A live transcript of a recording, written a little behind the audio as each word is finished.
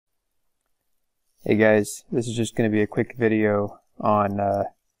Hey guys, this is just going to be a quick video on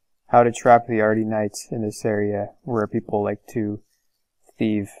how to trap the ardy knights in this area where people like to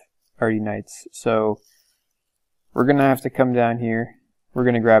thieve ardy knights. So we're going to have to come down here. We're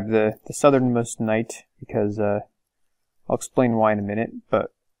going to grab the southernmost knight because I'll explain why in a minute,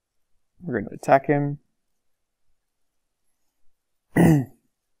 but we're going to attack him. Going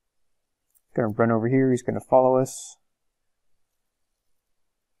to run over here, he's going to follow us.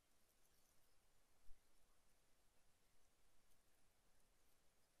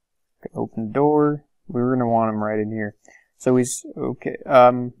 Open the door. We're going to want him right in here. So he's okay.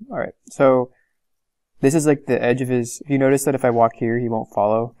 Alright. So this is like the edge of his. If you notice that if I walk here, he won't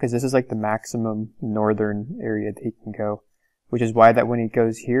follow because this is like the maximum northern area that he can go, which is why that when he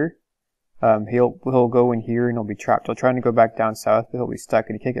goes here, he'll go in here and he'll be trapped. He'll try to go back down south, but he'll be stuck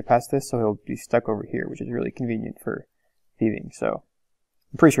and he can't get past this, so he'll be stuck over here, which is really convenient for thieving. So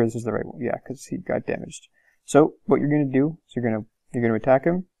I'm pretty sure this is the right one. Yeah, because he got damaged. So what you're going to do is you're going to attack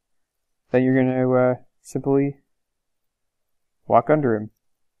him. Then you're going to simply walk under him.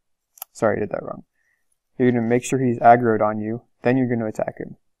 Sorry, I did that wrong. You're going to make sure he's aggroed on you. Then you're going to attack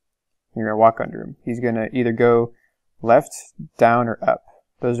him. You're going to walk under him. He's going to either go left, down, or up.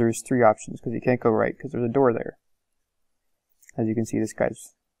 Those are his three options because he can't go right because there's a door there. As you can see, this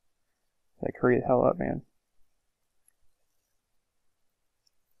guy's like, hurry the hell up, man.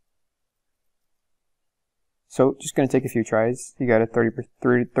 So just going to take a few tries. You got a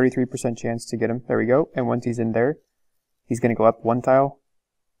 33% chance to get him. There we go. And once he's in there, he's going to go up one tile.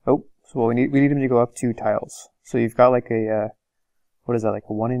 Oh, so we need him to go up 2 tiles. So you've got like a, what is that, like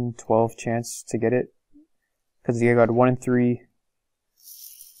a 1 in 12 chance to get it? Because you got a 1 in 3.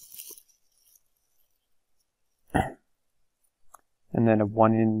 And then a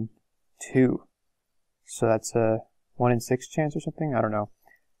 1 in 2. So that's a 1 in 6 chance or something? I don't know.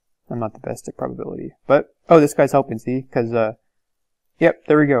 I'm not the best at probability. But, oh, this guy's helping, see? Because, yep,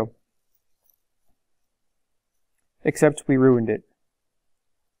 there we go. Except we ruined it.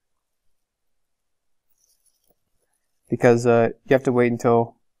 Because, you have to wait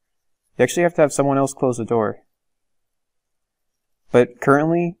until... You actually have to have someone else close the door. But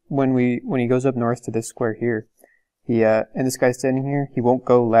currently, when he goes up north to this square here, and this guy's standing here, he won't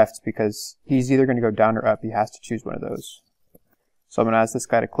go left because he's either going to go down or up. He has to choose one of those. So I'm going to ask this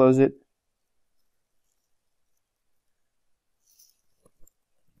guy to close it.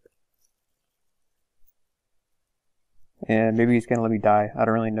 And maybe he's going to let me die. I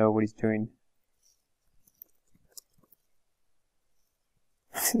don't really know what he's doing.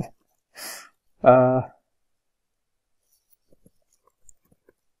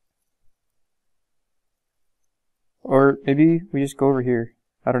 Or maybe we just go over here.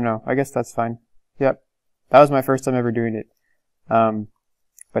 I don't know. I guess that's fine. Yep. That was my first time ever doing it.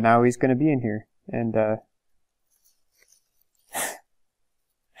 But now he's going to be in here, and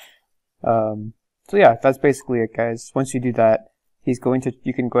so yeah, that's basically it, guys. Once you do that, you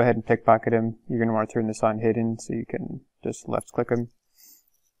can go ahead and pickpocket him. You're going to want to turn this on hidden, so you can just left click him.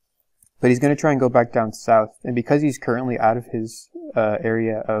 But he's going to try and go back down south, and because he's currently out of his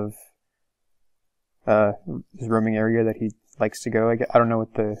area of his roaming area that he likes to go, I don't know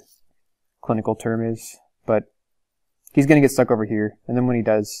what the clinical term is, but he's going to get stuck over here, and then when he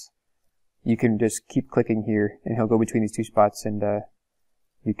does, you can just keep clicking here, and he'll go between these 2 spots, and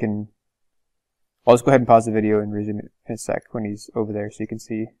you can... I'll just go ahead and pause the video and resume it in a sec when he's over there so you can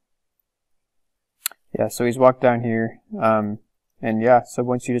see. Yeah, so he's walked down here, and yeah, so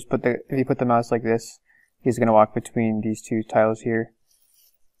once you just if you put the mouse like this, he's going to walk between these 2 tiles here.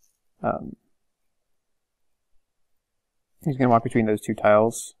 He's going to walk between those 2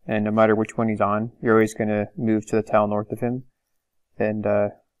 tiles, and no matter which one he's on, you're always going to move to the tile north of him. And,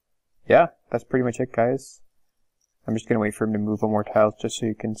 yeah, that's pretty much it, guys. I'm just going to wait for him to move 1 more tile just so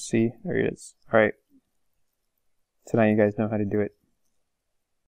you can see. There he is. Alright. So now you guys know how to do it.